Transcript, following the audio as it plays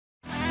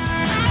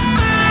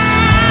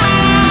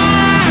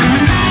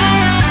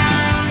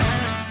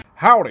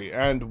Howdy,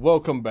 and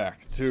welcome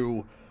back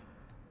to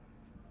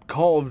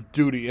Call of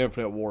Duty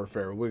Infinite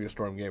Warfare,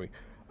 Wickedstorm Gaming.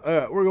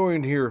 We're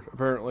going here,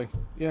 apparently.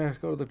 Yeah, let's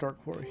go to the Dark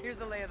Quarry. Here's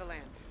the lay of the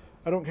land.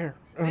 I don't care,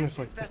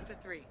 honestly. This is Vesta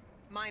 3,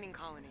 mining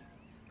colony.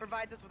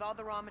 Provides us with all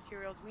the raw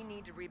materials we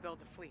need to rebuild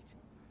the fleet.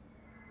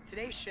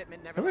 Today's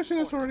shipment never. Have I seen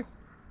this already?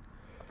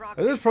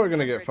 Approximately This is probably going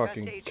to get 200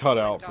 fucking Vesta cut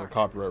agents out went for dark.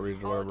 copyright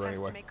reasons or All whatever, attempts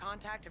anyway. to make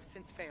contact have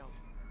since failed.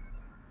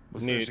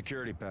 What's their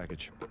security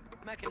package?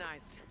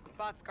 Mechanized.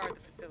 Bots guard the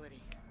facility.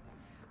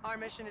 Our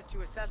mission is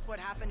to assess what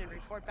happened and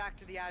report back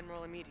to the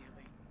Admiral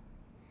immediately.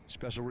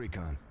 Special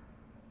recon.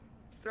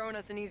 He's throwing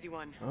us an easy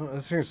one. Oh,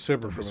 that seems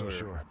super Don't be so familiar.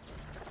 sure.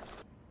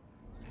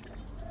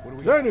 What do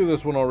we Did I do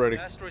this one already?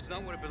 The asteroid's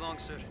not where it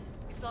belongs, sir.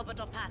 Its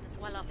orbital path is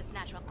well off its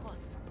natural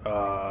course.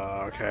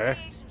 Okay.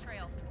 Radiation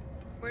trail.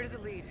 Where does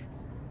it lead?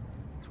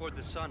 Toward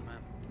the sun, ma'am.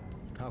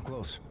 How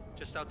close?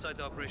 Just outside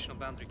the operational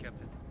boundary,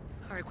 Captain.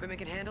 Our equipment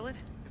can handle it?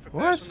 If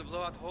What? repairs from the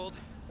blowout hold,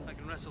 I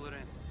can wrestle it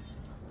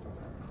in.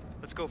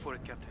 Let's go for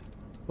it, Captain.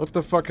 What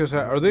the fuck is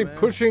that? Are they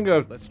pushing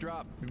a Let's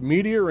drop.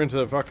 meteor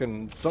into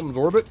fucking something's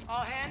orbit? All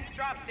hands,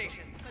 drop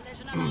stations.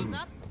 Collision alarms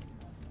up.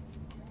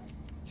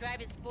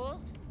 Drive is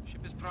full. Ship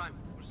is prime.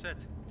 We're set.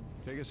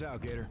 Take us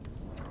out, Gator.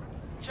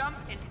 Jump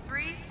in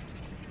 3,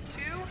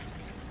 2,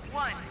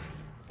 1.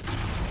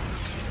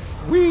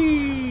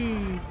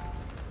 Whee!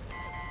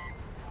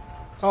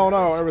 Oh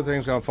no,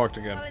 everything's gone fucked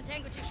again. Hull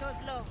integrity shows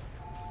low.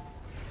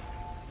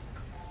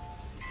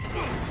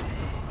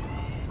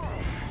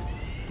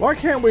 Why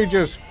can't we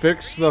just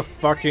fix the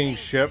fucking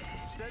ship?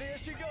 Steady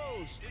as she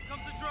goes. Here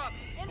comes the drop.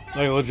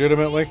 Like,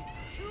 legitimately?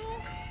 2,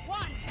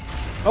 1.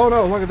 Oh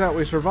no, look at that,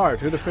 we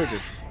survived. Who'd have figured?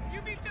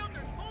 UV filters,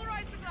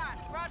 polarize the glass.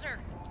 Roger.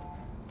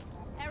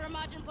 Error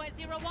margin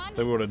 .01.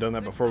 They would have done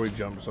that before we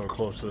jumped so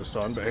close to the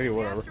sun, but hey,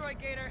 whatever. Asteroid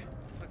Gator.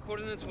 My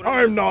coordinates were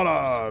I'm not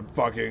a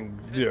fucking,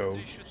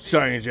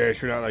 science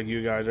astronaut like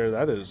you guys are.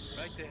 That is...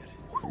 right there.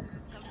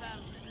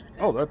 Confirmed.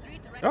 Oh, that... Three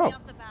directly Oh.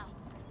 off the bow.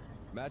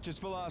 Matches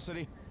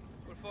velocity.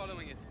 We're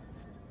following it.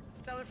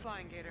 Stellar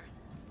flying, Gator.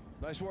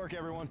 Nice work,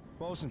 everyone.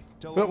 Bosun,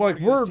 tell But like,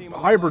 Lombardi and we're his team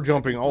on hyper flight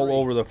jumping deck all 3.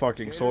 over the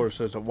fucking Gator, solar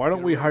system. Why don't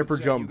get we a road hyper set,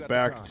 you jump got the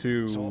back con.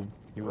 to Sol,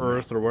 you with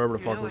Earth me? or wherever the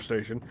You fuck know we're it.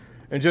 stationed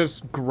and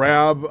just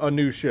grab a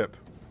new ship?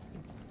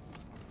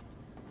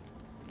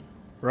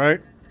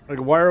 Right? Like,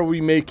 why are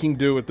we making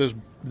do with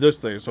this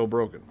thing so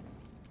broken?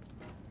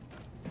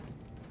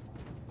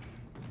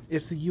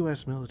 It's the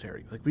U.S.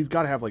 military. Like, we've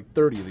got to have like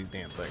 30 of these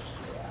damn things.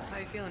 How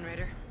you feeling,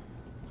 Raider?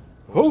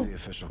 What was Who? the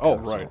official Oh,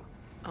 count, right.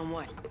 Sol? On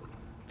what?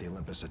 The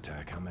Olympus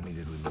attack. How many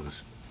did we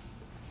lose?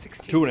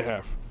 16.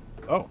 2.5.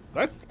 Oh,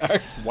 that's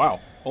actually, wow.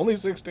 Only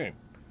 16.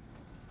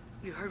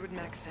 You heard what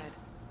Max said.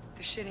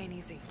 This shit ain't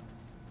easy.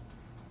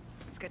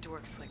 Let's get to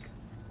work, Slick.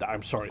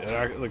 I'm sorry.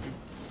 Like,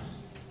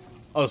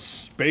 a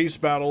space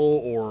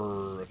battle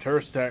or a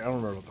terrorist attack. I don't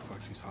remember what the fuck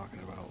she's talking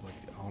about. Like,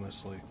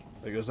 honestly.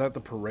 Like, is that the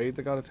parade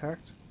that got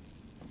attacked?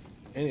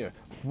 Anyway,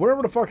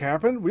 whatever the fuck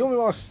happened, we only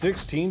lost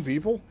 16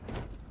 people.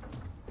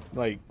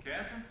 Like,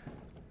 Captain,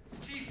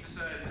 Chief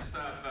decided to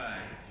stop by.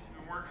 She's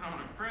been working on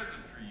a present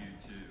for you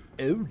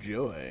two. oh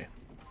joy.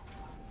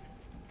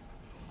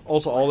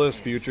 Also, all this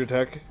future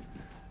tech.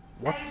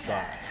 What the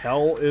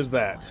hell is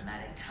that?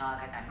 Automatic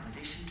target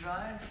acquisition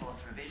drone, 4th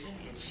revision.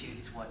 It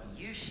shoots what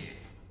you shoot.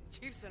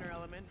 Chief Center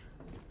element.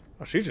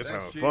 Oh, she's just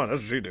Thanks, having Chief. fun.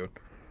 That's what she's doing.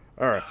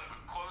 Alright. Nothing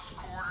but close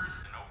quarters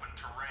and open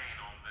terrain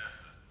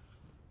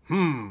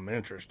on Vesta.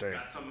 Interesting.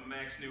 Got some of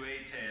Mac's new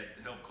ATADs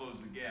to help close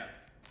the gap.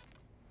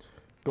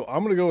 Cool.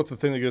 I'm gonna go with the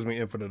thing that gives me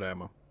infinite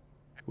ammo.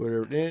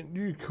 Whatever.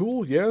 You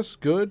cool? Yes.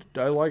 Good.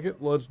 I like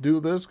it. Let's do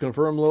this.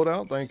 Confirm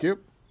loadout. Thank you.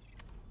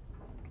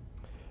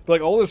 But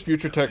like, all this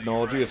future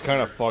technology is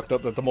kind of fucked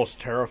up that the most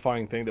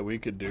terrifying thing that we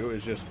could do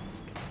is just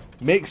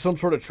make some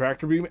sort of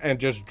tractor beam and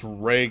just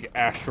drag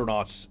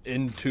astronauts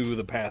into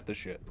the path of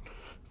shit.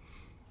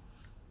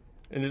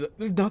 And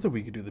there's nothing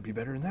we could do that'd be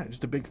better than that.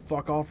 Just a big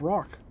fuck off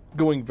rock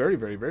going very,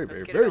 very, very, very,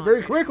 Let's get it very, on, very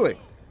Raider. quickly.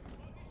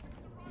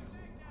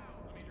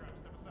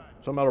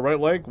 Something out of right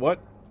leg? What?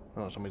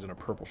 Oh, somebody's in a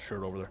purple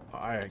shirt over there.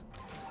 I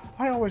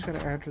always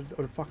gotta answer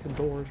the fucking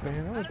doors,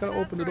 man. I always gotta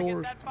open the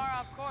doors. That far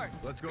off course.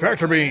 Let's go.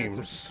 Tractor with my answer.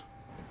 beams.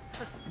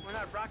 We're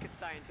not rocket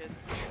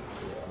scientists.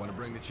 Want to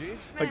bring the chief?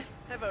 Like,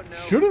 How about no?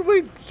 Shouldn't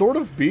we sort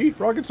of be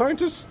rocket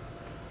scientists?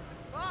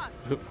 Boss,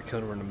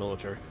 Because we're in the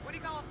military. what do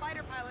you call a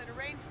fighter pilot in a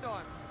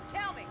rainstorm?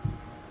 Tell me.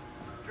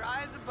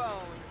 Dry as a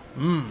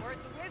bone.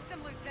 Words of wisdom,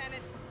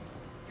 Lieutenant.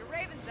 Your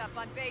Raven's up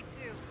on Bay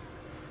 2.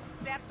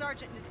 Staff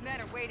Sergeant and his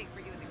men are waiting for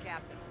you and the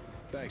captain.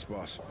 Thanks,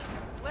 boss.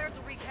 Flares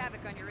will wreak havoc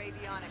on your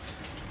avionics.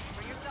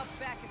 Bring yourselves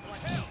back in one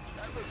piece.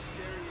 That looks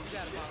scary. You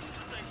got it,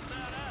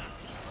 boss.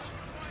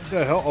 What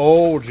the hell?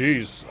 Oh,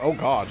 jeez. Oh,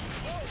 God.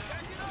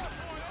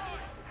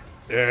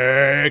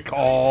 Hey,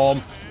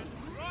 calm.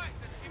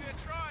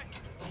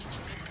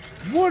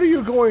 What are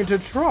you going to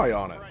try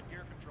on it?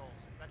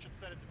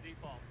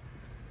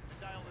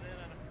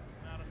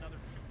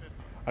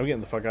 I'm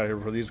getting the fuck out of here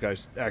before these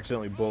guys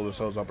accidentally blow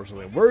themselves up or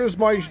something. Where is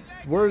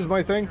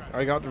my thing?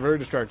 I got very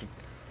distracted.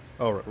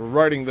 All right, we're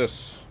writing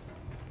this.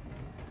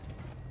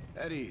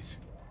 At ease.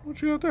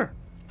 What you got there?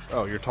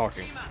 Oh, you're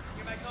talking.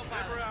 You're my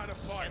co-pilot. Never out of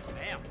fight. Yes,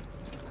 ma'am.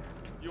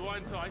 You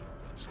on tight?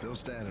 Still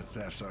standing,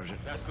 Staff Sergeant.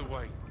 That's the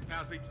way.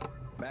 How's he?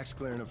 Max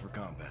clearing up for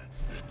combat.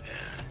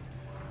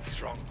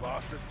 Strong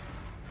bastard.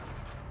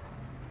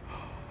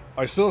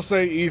 I still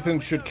say Ethan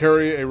should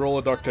carry a roll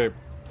of duct tape.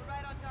 We're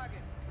right on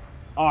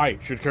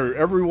target.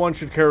 Everyone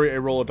should carry a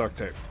roll of duct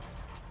tape.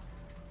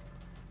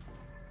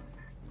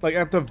 Like,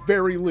 at the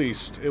very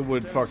least, it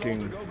would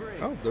fucking...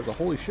 Oh, there's a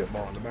holy shit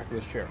ball in the back of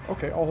this chair.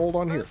 Okay, I'll hold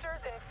on here.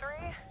 Boosters in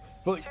 3,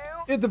 But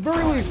 2, at the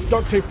very least,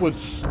 duct tape would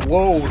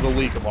slow the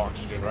leak of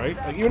oxygen, right?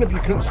 Like, even if you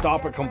couldn't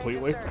stop it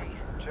completely.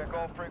 Check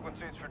all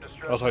frequencies for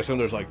distress. Also, I assume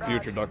there's, like,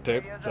 future duct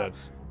tape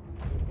that's...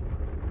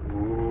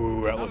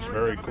 Ooh, that looks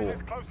very cool.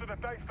 Closer to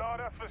Daystar,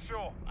 that's for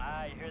sure.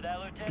 You hear that,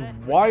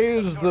 Lieutenant? Why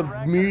is the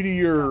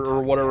meteor,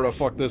 or whatever the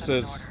fuck this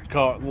is,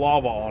 got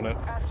lava on it?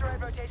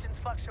 Asteroid rotation's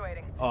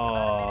fluctuating.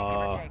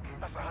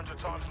 That's 100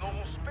 times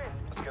normal spin.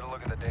 Let's get a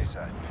look at the day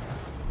side.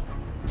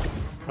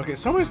 Okay,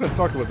 somebody's been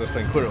fucking with this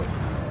thing, clearly.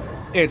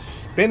 It's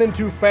spinning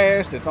too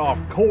fast, it's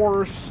off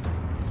course.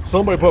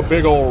 Somebody put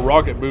big old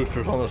rocket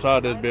boosters on the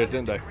side of this bitch,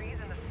 didn't they?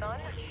 Degrees in the sun?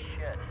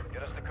 Shit.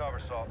 Get us to cover,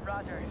 Salt.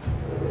 Roger.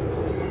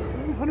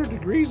 100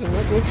 degrees and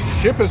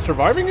this ship is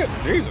surviving it?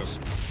 Jesus.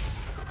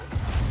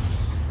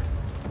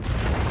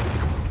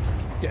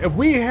 Yeah, if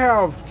we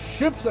have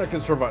ships that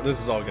can survive...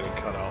 This is all getting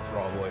cut out,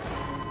 probably.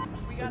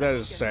 That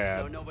is No,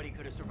 sad. nobody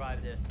could have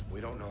survived this. We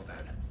don't know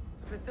that.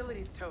 The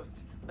facility's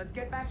toast. Let's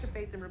get back to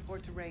base and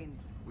report to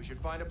Rains. We should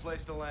find a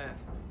place to land.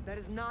 That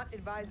is not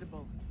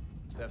advisable.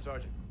 Staff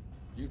Sergeant.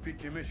 You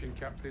pick your mission,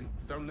 Captain.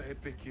 Don't let it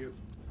pick you.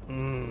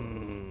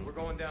 We're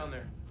going down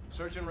there.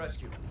 Search and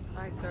rescue.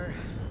 Aye, sir.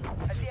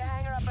 I see a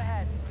hangar up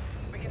ahead.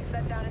 We can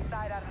set down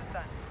inside out of the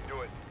sun.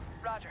 Do it.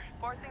 Roger.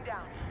 Forcing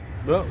down.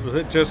 Well,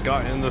 it just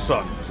got in the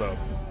sun, so...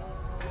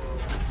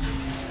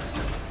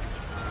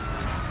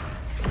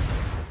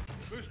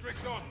 Boost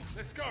rigs on.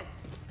 Let's go.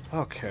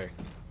 Okay.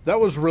 That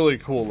was really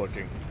cool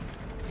looking.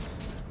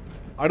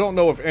 I don't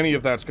know if any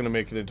of that's going to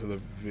make it into the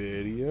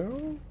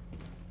video.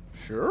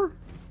 Sure.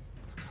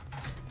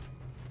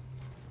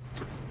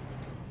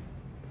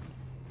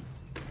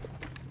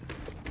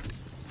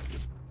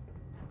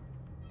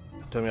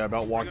 Tell me I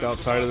about walked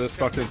outside of this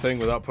fucking thing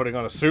without putting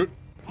on a suit.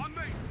 On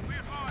me. We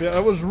advise. Yeah,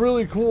 that was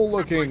really cool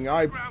looking.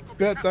 I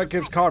bet that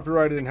gets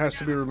copyrighted and has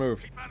to be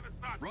removed. Keep out of the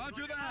sun.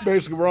 Roger that.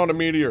 Basically, we're on a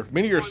meteor.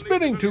 Meteor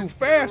spinning too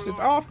fast. It's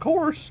off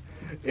course.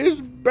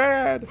 It's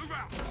bad. Move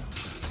out.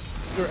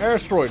 Or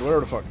asteroid, whatever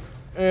the fuck.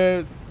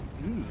 And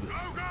Go,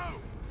 go.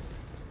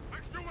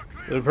 Make sure we're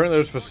clear. apparently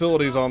there's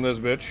facilities on this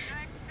bitch.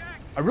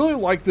 I really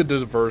like the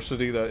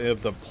diversity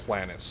of the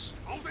planets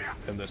Hold there.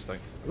 in this thing.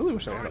 I really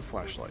wish I had a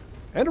flashlight.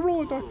 And a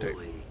roll of duct tape.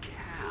 Holy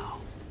cow.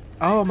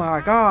 Oh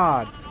my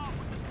god.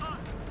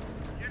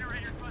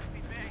 Generator must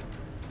be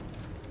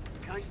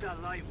big. Catch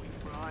that light, we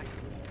fry.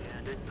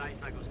 Yeah, this night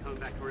cycle's coming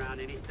back around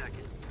any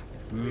second.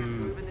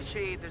 Move in the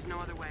shade. There's no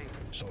other way.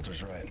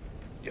 Salter's right.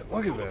 Yeah,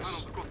 look at Panels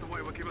this. across the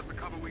way will give us the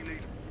cover we need.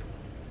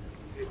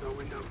 Here's our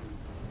window.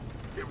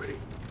 Get ready.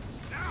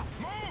 Now,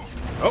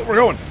 move! Oh, we're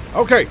going.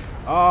 Okay.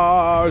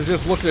 I was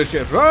just looking at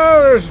shit.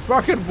 Oh, there's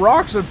fucking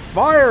rocks and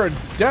fire and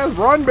death.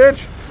 Run,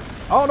 bitch.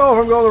 I don't know if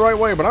I'm going the right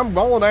way, but I'm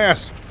going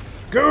ass.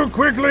 Go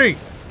quickly.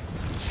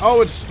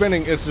 Oh, it's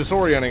spinning. It's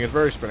disorienting. It's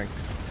very spinning.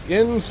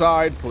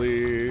 Inside,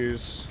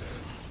 please.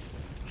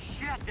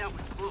 Shit, that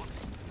was close.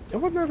 It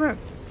wasn't that bad.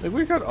 Like,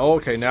 we got... Oh,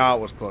 okay, now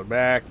it was close.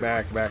 Back.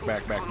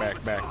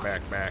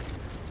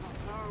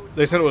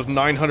 They said it was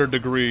 900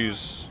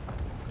 degrees.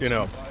 You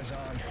know. Eyes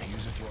on.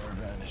 Use it to our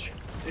advantage.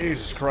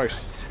 Jesus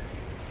Christ.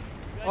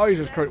 Oh,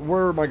 Jesus Christ.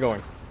 Where am I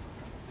going?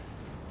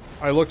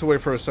 I looked away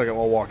for a second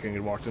while walking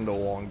and walked into a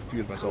wall and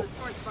confused myself.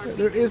 Yeah,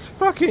 there is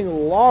fucking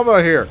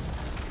lava here.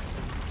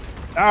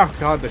 Ah,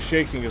 God, the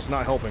shaking is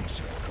not helping.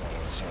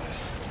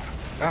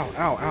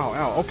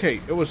 Ow.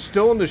 Okay, it was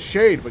still in the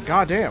shade, but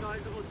goddamn.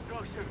 Sizable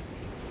structure.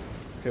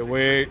 Okay,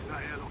 wait.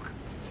 That airlock.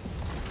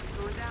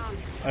 Going down.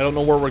 I don't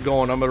know where we're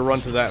going. I'm going to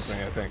run to that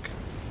thing, I think.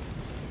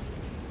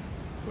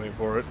 Wait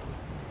for it.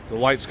 The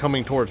light's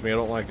coming towards me. I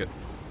don't like it.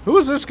 Who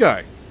is this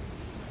guy?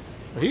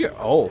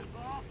 Oh.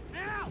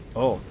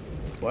 Oh.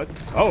 What?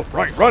 Oh,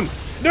 right. Run.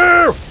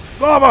 No!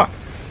 Lava!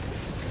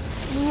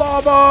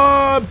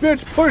 Lava!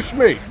 Bitch pushed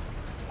me!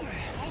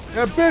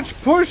 That bitch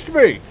pushed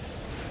me!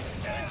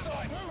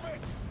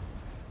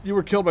 You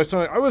were killed by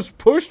something. I was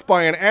pushed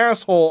by an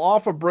asshole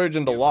off a bridge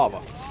into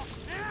lava.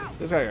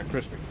 This guy got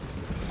crispy.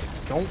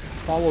 Don't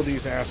follow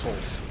these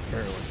assholes,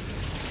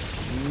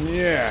 apparently.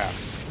 Yeah.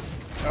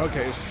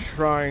 Okay, it's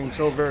trying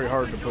so very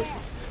hard to push me.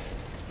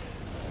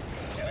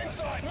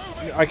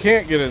 I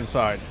can't get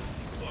inside.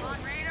 Come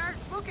on, Raider.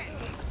 Book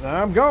it.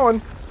 I'm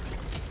going.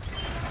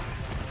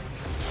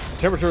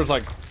 Temperature is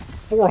like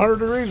 400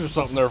 degrees or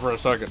something there for a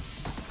second.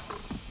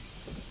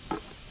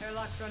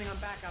 Airlock's running on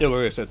backup. Yeah,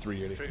 look, I said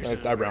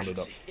 380. I rounded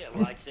up. Yeah,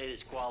 well, I'd say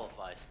this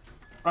qualifies.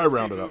 I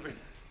rounded up. Moving.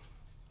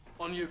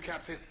 On you,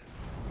 Captain.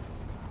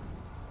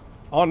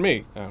 On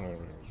me.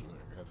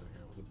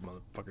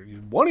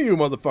 Motherfucker. One of you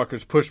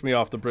motherfuckers pushed me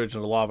off the bridge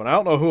into lava, and I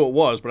don't know who it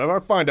was, but if I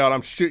find out,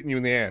 I'm shooting you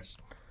in the ass.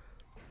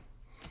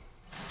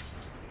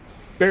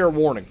 Fair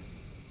warning.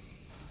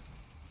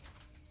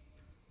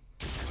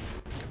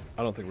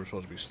 I don't think we're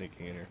supposed to be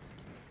sneaking in here.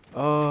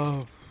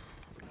 Dual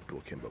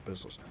Kimbo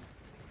pistols.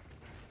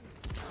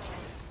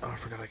 Oh, I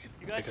forgot I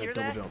could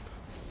double jump.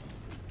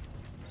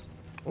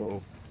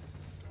 Uh-oh.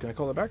 Can I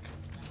call that back?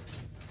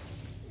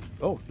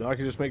 Oh, now I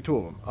can just make 2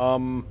 of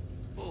them.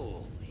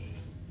 Holy.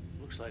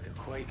 Looks like a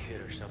quake hit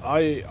or something.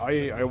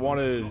 I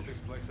wanted...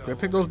 Did I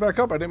pick those back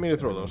up? I didn't mean to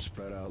throw those.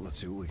 Spread out. Let's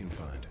see what we can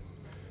find.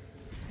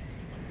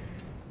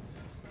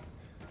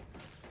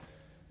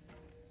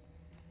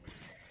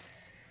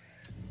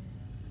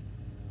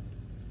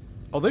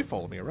 Oh, they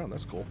follow me around.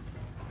 That's cool.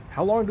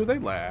 How long do they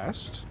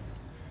last?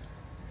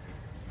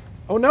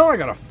 Oh, now I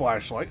got a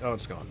flashlight. Oh,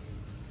 it's gone.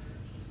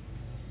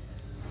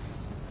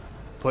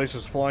 Place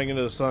is flying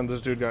into the sun. This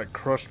dude got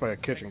crushed by a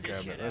kitchen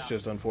cabinet. That's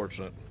just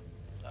unfortunate.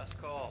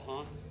 Last call,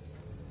 huh?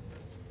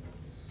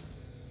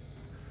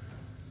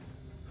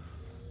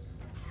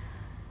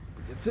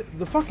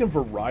 The fucking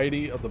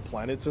variety of the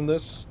planets in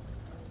this.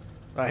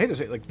 I hate to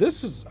say it, like,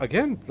 this is,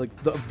 again,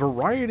 like, the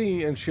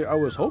variety and shit I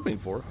was hoping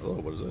for. Oh,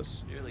 what is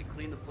this? Nearly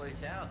cleaned the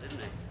place out, didn't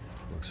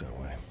they? Looks that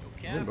way.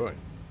 Okay. Oh, boy.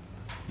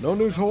 No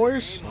new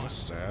toys? Oh, that's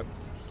sad.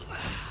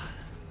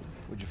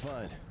 What'd you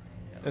find?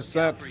 It's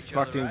that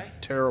fucking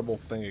terrible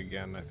thing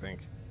again, I think.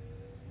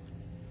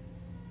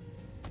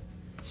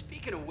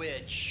 Speaking of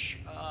which,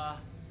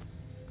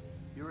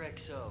 your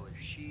XO,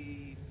 is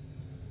she,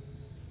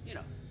 you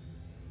know,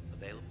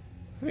 available?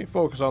 I think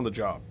focus on the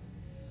job.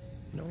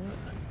 You know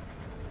what?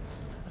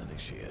 I think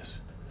she is.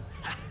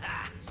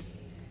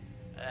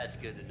 That's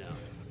good to know.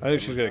 I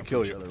think she's gonna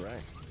kill you.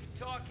 Right.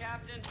 Talk,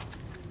 Captain.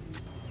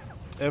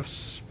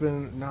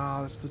 F-spin...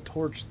 Nah, that's the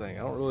torch thing.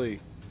 I don't really...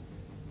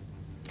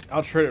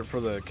 I'll trade it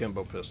for the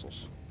Kimbo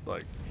pistols.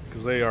 Like,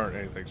 because they aren't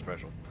anything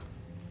special.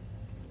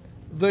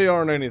 They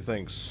aren't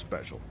anything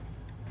special.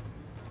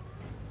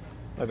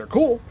 Like, they're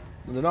cool.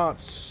 But they're not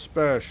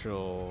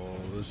special.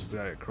 This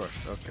guy got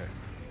crushed. Okay.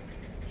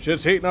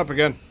 Shit's heating up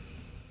again.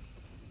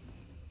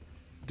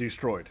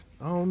 Destroyed.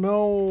 Oh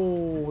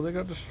no! They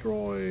got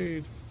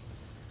destroyed.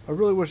 I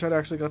really wish I'd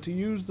actually got to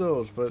use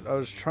those, but I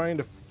was trying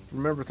to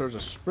remember if there was a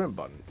sprint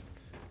button.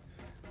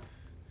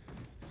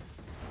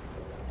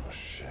 Oh,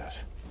 shit.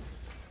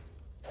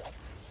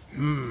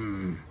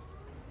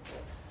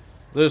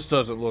 This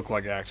doesn't look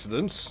like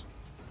accidents.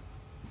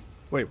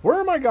 Wait, where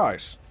are my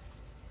guys?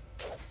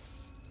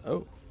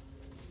 Oh.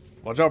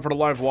 Watch out for the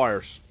live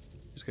wires.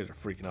 These guys are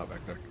freaking out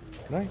back there.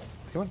 Can I?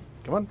 Come on.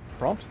 Come on.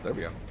 Prompt. There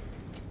we go.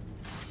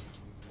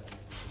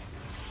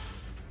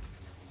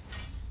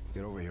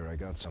 Get over here. I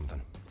got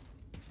something.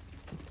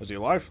 Is he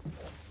alive?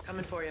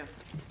 Coming for you.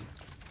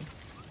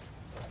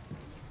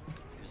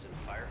 He was in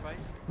a firefight?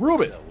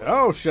 Ruben!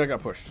 Oh shit, I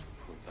got pushed.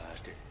 Poor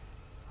bastard.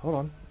 Hold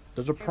on.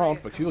 There's a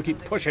prompt, but you'll keep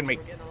pushing me.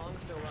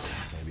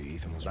 Maybe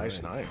Ethan was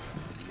Nice right. knife.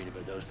 You mean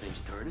about those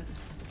things turning?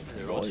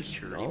 Nice Those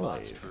security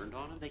bots knife. turned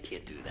on them? They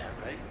can't do that,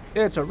 right?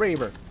 It's a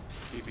Reaver.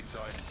 Keep it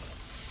tight.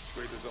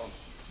 Breather's on.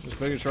 Just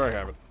making sure I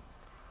have it.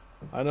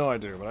 I know I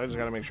do, but I just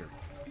gotta make sure.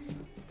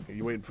 Are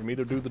you waiting for me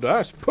to do the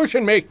dash?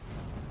 Pushing me!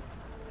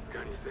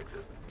 Got any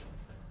sixes?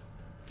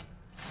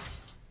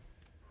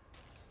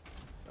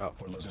 Oh,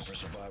 We're looking for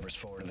survivors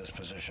forward to this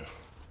position.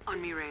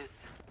 On me,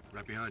 Reyes.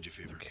 Right behind you,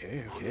 Fever.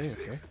 okay.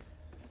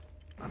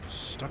 I'm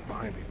stuck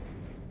behind me.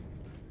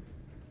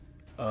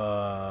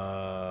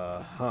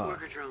 Huh.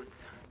 Worker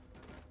drones.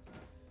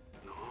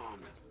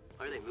 Armed.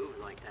 Why do they move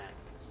like that?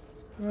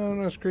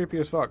 Oh, that's creepy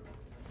as fuck.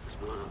 There's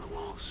blood on the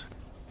walls.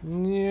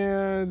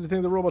 Yeah, do you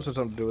think the robots had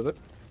something to do with it?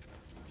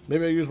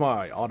 Maybe I use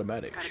my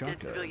automatic Got a dead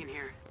shotgun. civilian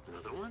here.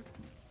 Another one?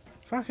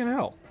 Fucking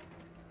hell.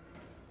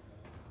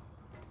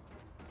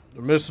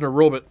 They're missing a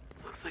robot.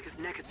 Looks like his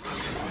neck is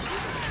broken.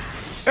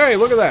 Hey,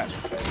 look at that.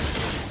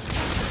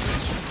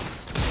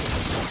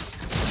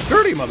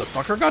 Dirty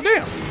motherfucker,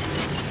 goddamn.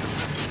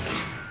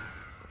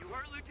 You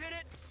hurt,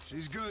 Lieutenant?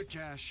 She's good,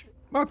 Cash.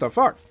 What the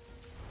fuck?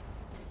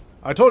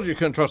 I told you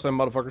couldn't trust them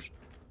motherfuckers.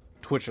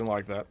 Twitching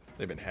like that.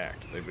 They've been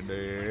hacked. They've been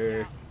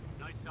there.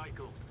 Night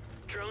cycle.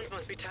 Drones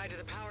must be tied to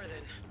the power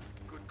then.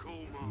 Good call,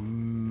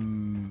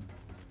 Mom.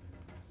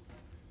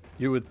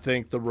 You would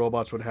think the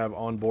robots would have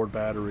onboard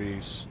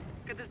batteries.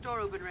 Let's get this door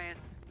open,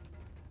 Reyes.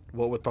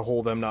 What with the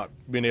whole them not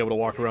being able to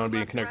walk around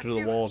being connected to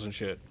the walls and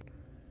shit.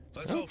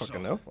 Let's I don't hope fucking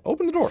so. know.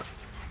 Open the door.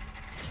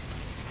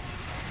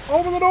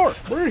 Open the door.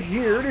 We're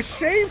here to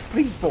save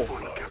people.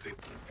 Captain.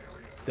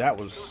 That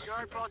was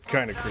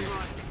kind of creepy.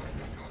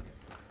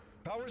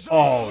 Power's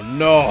Oh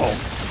no.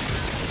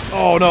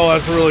 Oh no,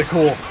 that's really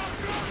cool.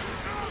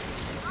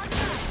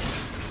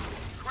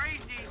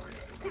 Crazy!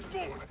 Push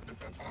forward!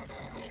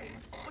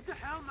 What the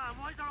hell, man?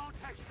 Why is our own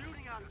tech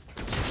shooting at us?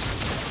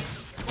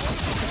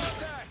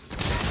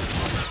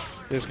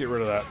 Just get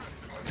rid of that.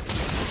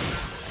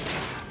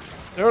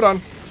 They're done.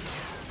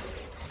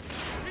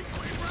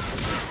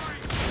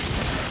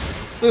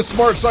 This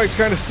smart site's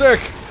kind of sick.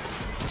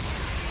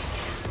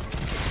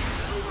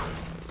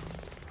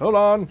 Hold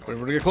on. Wait for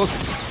it to get closer.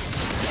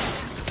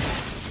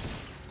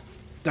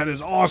 That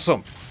is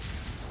awesome.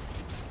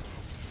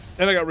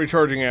 And I got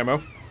recharging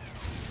ammo.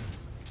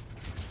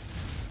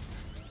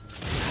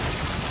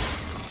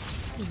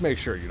 Just make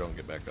sure you don't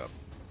get back up.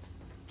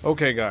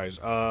 Okay, guys.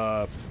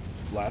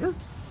 Ladder?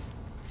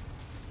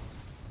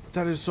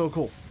 That is so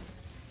cool.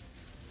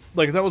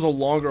 Like, if that was a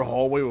longer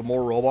hallway with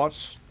more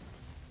robots,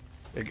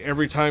 like,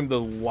 every time the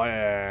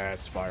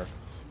it's fire.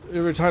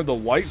 Every time the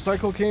light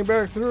cycle came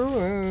back through,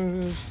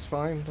 it's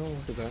fine. Don't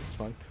look at that. It's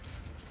fine.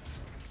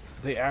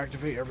 They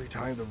activate every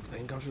time the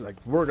thing comes through. Like,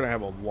 we're gonna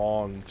have a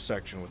long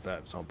section with that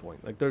at some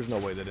point. Like, there's no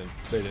way they didn't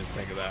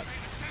think of that.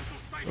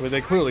 I mean,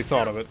 they clearly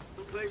thought of it.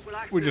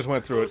 We just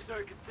went through it.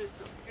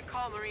 Good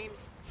call, Marines.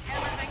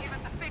 Everything give us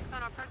a fix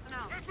on our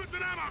personnel. Weapons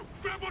and ammo!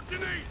 Grab what you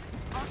need!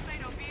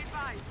 Alcedo, be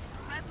advised.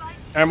 Red light.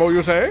 Ammo,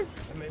 you say?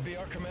 That may be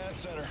our command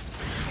center.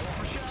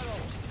 Over shadow.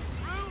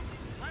 Room,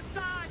 left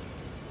side.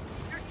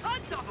 There's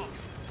tons of them.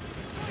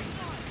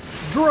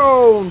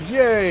 Drones!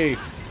 Yay!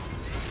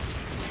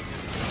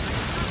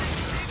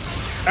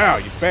 Ow,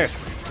 you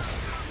bastard.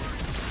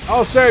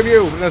 I'll save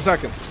you in a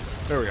second.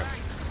 There we go.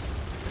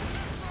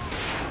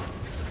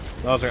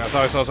 I thought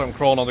I saw something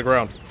crawling on the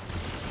ground.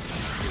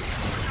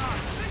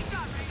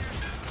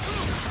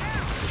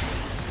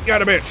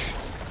 Got a bitch.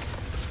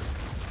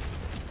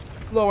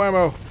 Low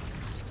ammo.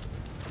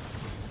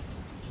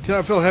 Can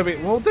I feel heavy?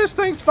 Well, this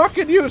thing's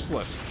fucking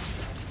useless.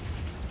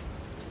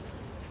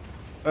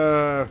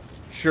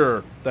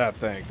 Sure, that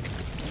thing.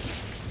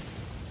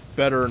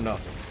 Better than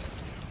nothing.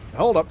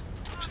 Hold up.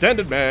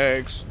 Extended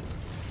mags.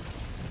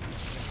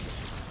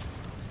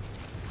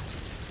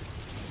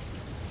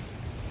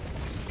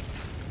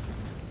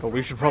 But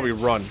we should probably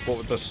run. What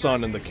with the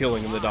sun and the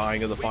killing and the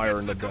dying and the fire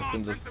and the death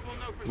and the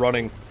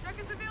running.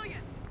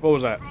 What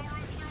was that?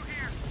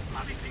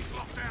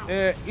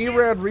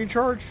 ERAD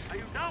recharge? I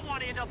do not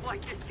want to end up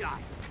like this guy.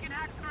 You can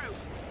hack through.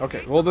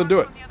 Okay, well then do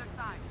it.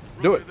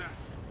 Do it.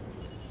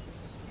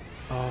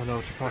 Oh no,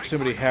 it's a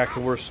proximity hack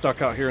and we're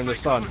stuck out here in the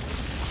sun.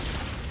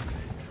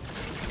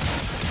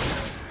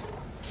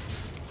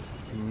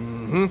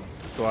 Mm-hmm.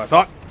 That's what I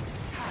thought.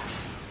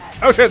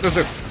 Oh shit, this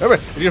is...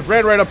 He just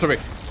ran right up to me.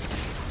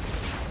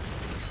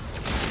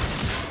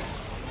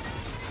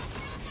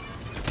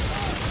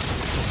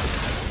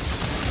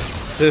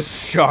 This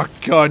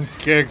shotgun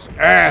kicks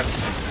ass.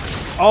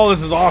 Oh,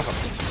 this is awesome.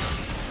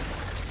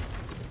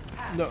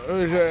 No,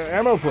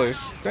 ammo, please.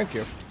 Thank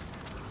you.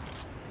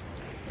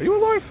 Are you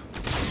alive?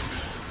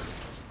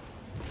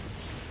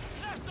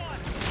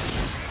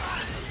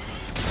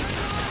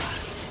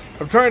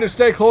 I'm trying to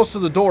stay close to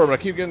the door, but I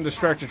keep getting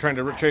distracted trying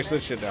to chase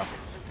this shit down.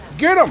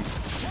 Get him!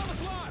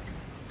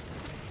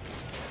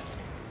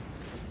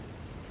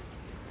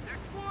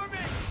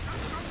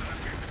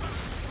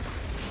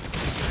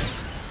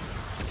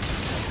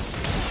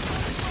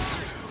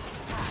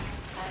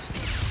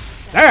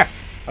 Ah!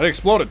 I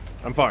exploded.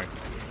 I'm fine.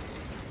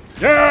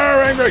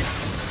 Yeah, angry!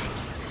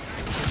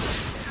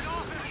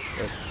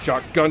 That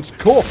shotgun's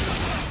cool.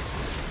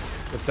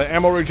 If the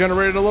ammo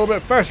regenerated a little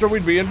bit faster,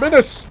 we'd be in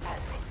business.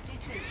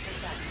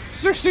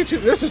 62.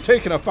 This is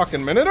taking a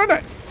fucking minute, isn't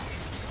it?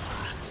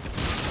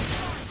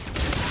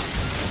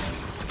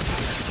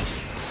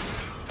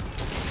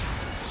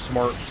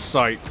 Smart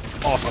sight.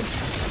 Awesome.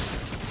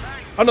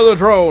 Another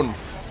drone.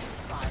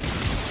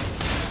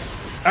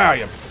 Ah,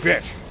 you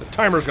bitch. The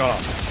timer's gone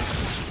off.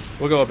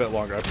 We'll go a bit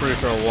longer. I'm pretty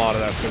sure a lot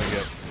of that's going to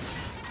get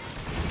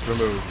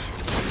removed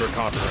for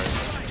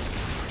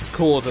copyright.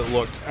 Cool as it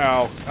looked.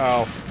 Ow,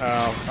 ow,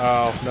 ow,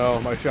 ow. No,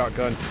 my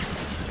shotgun.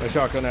 My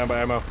shotgun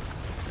ammo.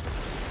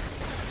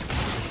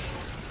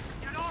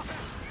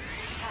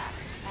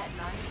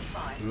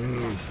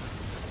 Mm.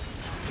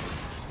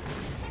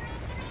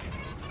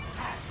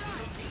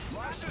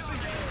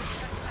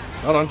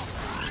 Hold on.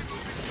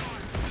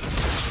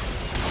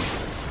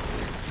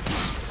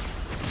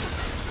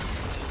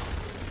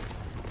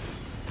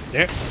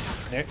 Yeah.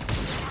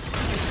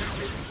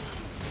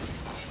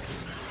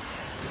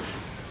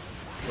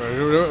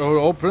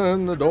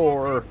 Open the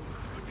door.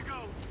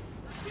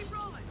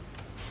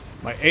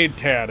 My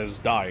ATAD is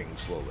dying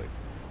slowly.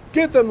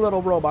 Get them,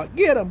 little robot.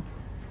 Get them.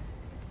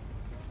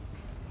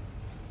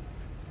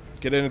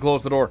 Get in and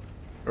close the door.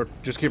 Or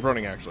just keep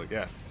running, actually.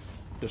 Yeah.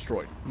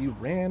 Destroyed. You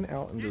ran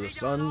out into the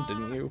sun,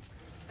 didn't you?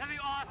 That'd be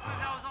awesome.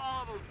 That was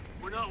all of them.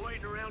 We're not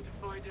waiting around to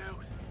find out.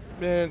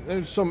 Man,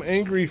 there's some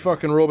angry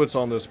fucking robots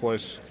on this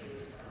place.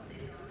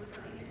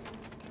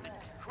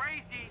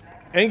 Crazy.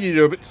 Angry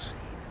robots.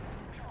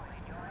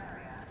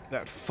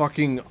 That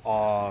fucking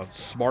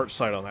smart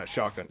sight on that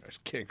shotgun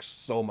just kicks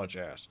so much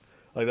ass.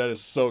 Like, that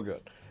is so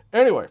good.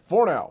 Anyway,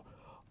 for now,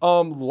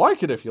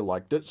 like it if you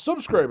liked it.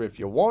 Subscribe if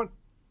you want.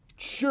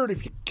 Share it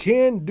if you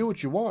can. Do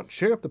what you want.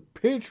 Check out the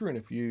Patreon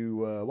if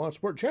you want to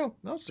support the channel.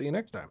 I'll see you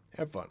next time.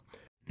 Have fun.